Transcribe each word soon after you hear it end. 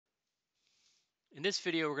In this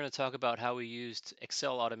video, we're going to talk about how we used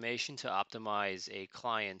Excel automation to optimize a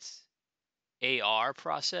client's AR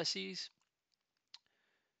processes,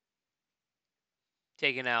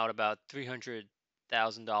 taking out about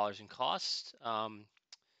 $300,000 in costs.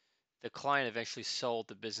 The client eventually sold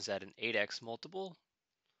the business at an 8x multiple,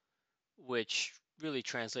 which really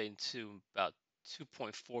translated to about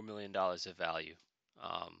 $2.4 million of value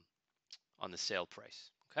um, on the sale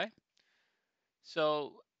price. Okay,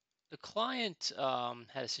 so the client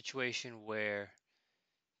had a situation where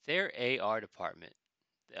their AR department,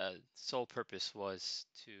 the sole purpose was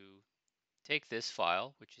to take this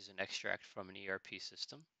file, which is an extract from an ERP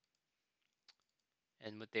system,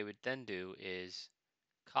 and what they would then do is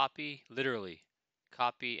literally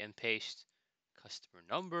copy and paste customer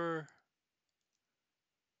number,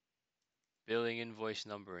 billing invoice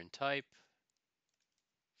number and type,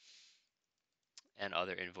 and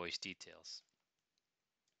other invoice details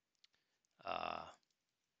uh,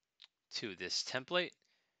 to this template,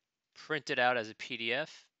 print it out as a PDF,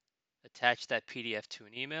 attach that PDF to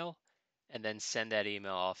an email, and then send that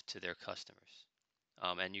email off to their customers.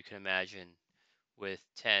 And you can imagine with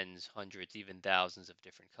tens, hundreds, even thousands of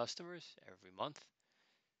different customers every month,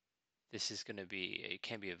 it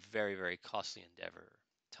can be a very, very costly endeavor,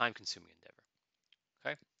 time consuming endeavor.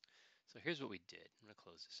 Okay, so here's what we did. I'm going to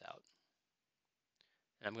close this out.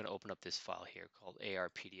 And I'm going to open up this file here called AR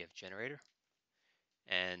PDF generator.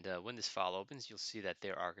 And when this file opens, you'll see that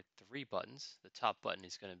there are 3 buttons. The top button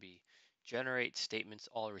is going to be generate statements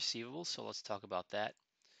all receivables. So let's talk about that.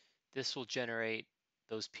 This will generate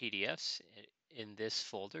those PDFs in this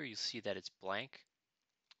folder. You'll see that it's blank.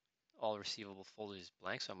 All receivable folder is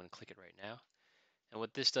blank, so I'm going to click it right now. And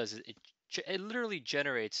what this does is it literally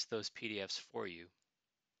generates those PDFs for you.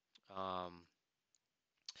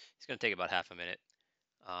 It's going to take about half a minute.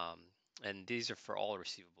 And these are for all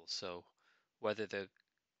receivables. So whether the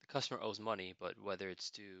customer owes money, but whether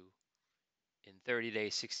it's due in 30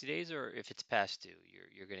 days, 60 days, or if it's past due,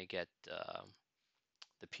 you're going to get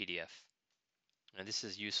the PDF. And this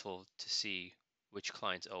is useful to see which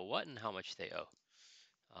clients owe what and how much they owe.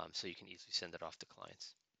 So you can easily send it off to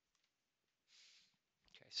clients.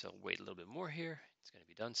 Okay, so wait a little bit more here. It's going to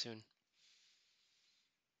be done soon.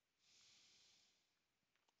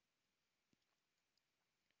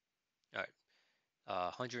 All right,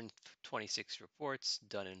 126 reports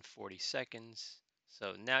done in 40 seconds.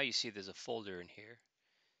 So now you see there's a folder in here.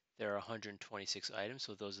 There are 126 items,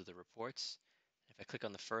 so those are the reports. If I click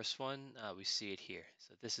on the first one, we see it here.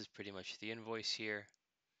 So this is pretty much the invoice here,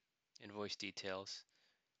 invoice details.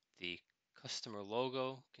 The customer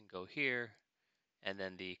logo can go here, and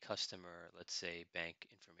then the customer, let's say, bank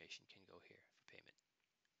information can go here for payment.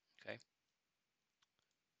 Okay.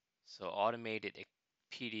 So automated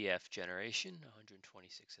PDF generation,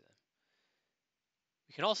 126 of them.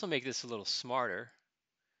 We can also make this a little smarter.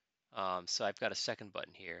 So I've got a second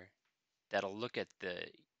button here that'll look at the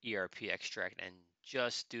ERP extract and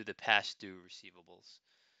just do the past due receivables.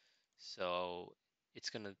 So it's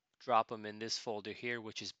going to drop them in this folder here,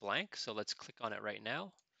 which is blank. So let's click on it right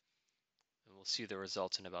now, and we'll see the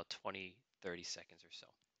results in about 20, 30 seconds or so.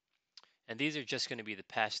 And these are just going to be the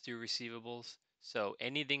past due receivables. So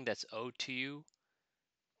anything that's owed to you,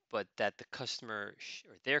 but that the customer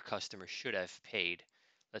or their customer should have paid,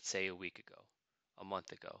 let's say a week ago, a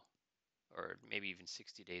month ago, or maybe even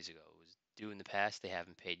 60 days ago. It was due in the past, they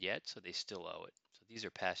haven't paid yet, so they still owe it. So these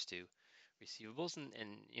are past due receivables, and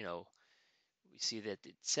we see that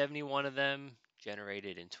 71 of them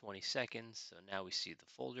generated in 20 seconds. So now we see the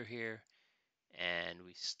folder here, and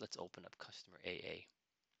let's open up customer AA.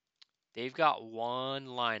 They've got one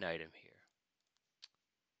line item here.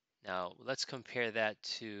 Now let's compare that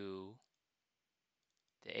to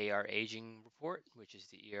the AR aging report, which is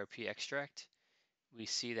the ERP extract. We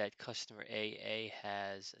see that customer AA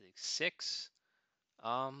has, I think,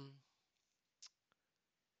 um,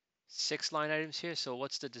 6 line items here. So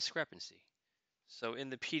what's the discrepancy? So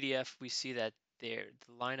in the PDF, we see that the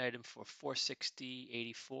line item for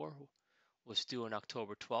 460.84 was due on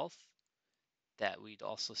October 12th. That we'd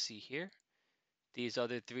also see here. These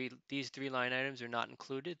three line items are not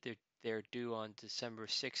included. They're due on December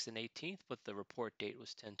 6th and 18th, but the report date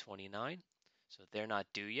was 10/29, so they're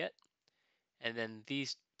not due yet. And then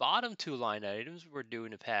these bottom 2 line items were due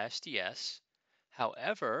in the past, yes.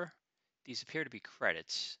 However, these appear to be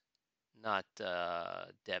credits, not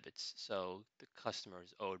debits. So the customer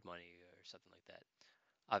is owed money or something like that.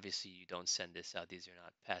 Obviously, you don't send this out. These are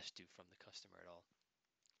not past due from the customer at all.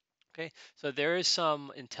 Okay, so there is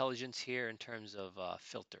some intelligence here in terms of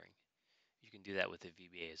filtering. You can do that with the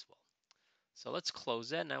VBA as well. So let's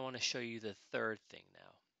close that, and I want to show you the third thing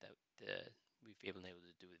now that we've been able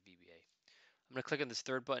to do with VBA. I'm going to click on this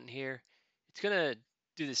third button here. It's going to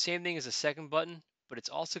do the same thing as the second button, but it's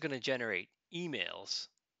also going to generate emails,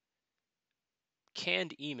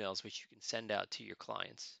 canned emails, which you can send out to your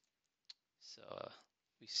clients. So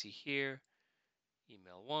we see here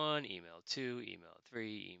email 1, email 2, email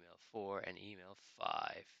 3, email 4, and email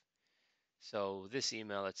 5. So this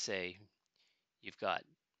email, let's say you've got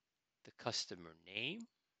the customer name,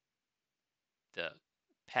 the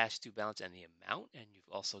past due balance, and the amount, and you've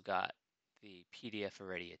also got the PDF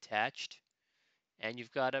already attached, and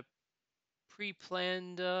you've got a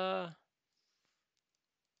pre-planned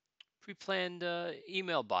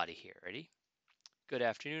email body here. Ready? Good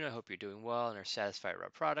afternoon. I hope you're doing well and are satisfied with our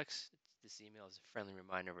products. This email is a friendly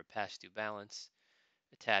reminder of a past due balance.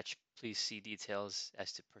 Attached, please see details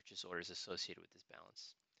as to purchase orders associated with this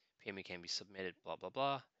balance. Payment can be submitted, blah, blah,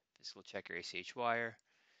 blah. Physical check or ACH wire.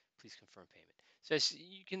 Please confirm payment. So as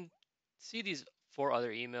you can see these 4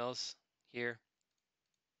 other emails here.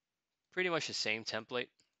 Pretty much the same template,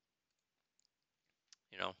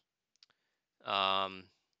 you know. Um,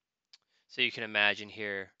 so you can imagine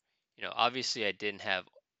here, obviously I didn't have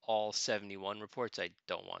all 71 reports. I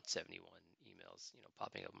don't want 71 emails,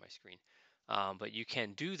 popping up on my screen. But you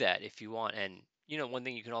can do that if you want. And, one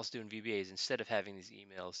thing you can also do in VBA is instead of having these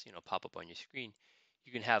emails, pop up on your screen,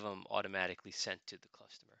 you can have them automatically sent to the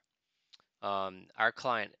customer. Our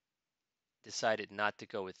client decided not to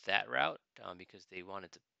go with that route because they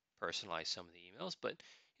wanted to personalize some of the emails. But,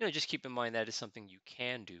 just keep in mind that is something you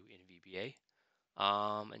can do in VBA.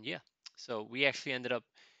 And yeah, so we actually ended up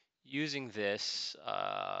using this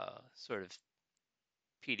sort of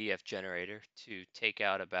PDF generator to take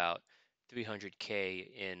out about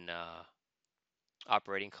 300K in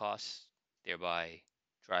operating costs, thereby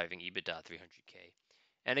driving EBITDA 300K.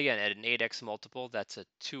 And again, at an 8x multiple, that's a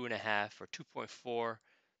 2.5 or $2.4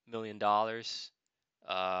 million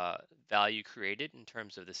value created in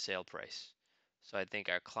terms of the sale price. So I think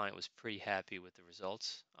our client was pretty happy with the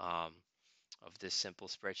results of this simple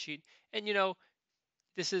spreadsheet. And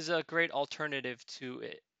this is a great alternative to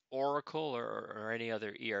Oracle or any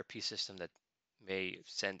other ERP system that may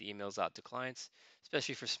send emails out to clients,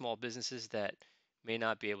 especially for small businesses that may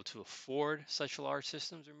not be able to afford such large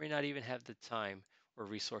systems or may not even have the time or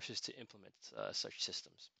resources to implement such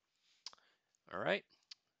systems. All right.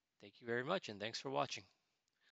 Thank you very much, and thanks for watching.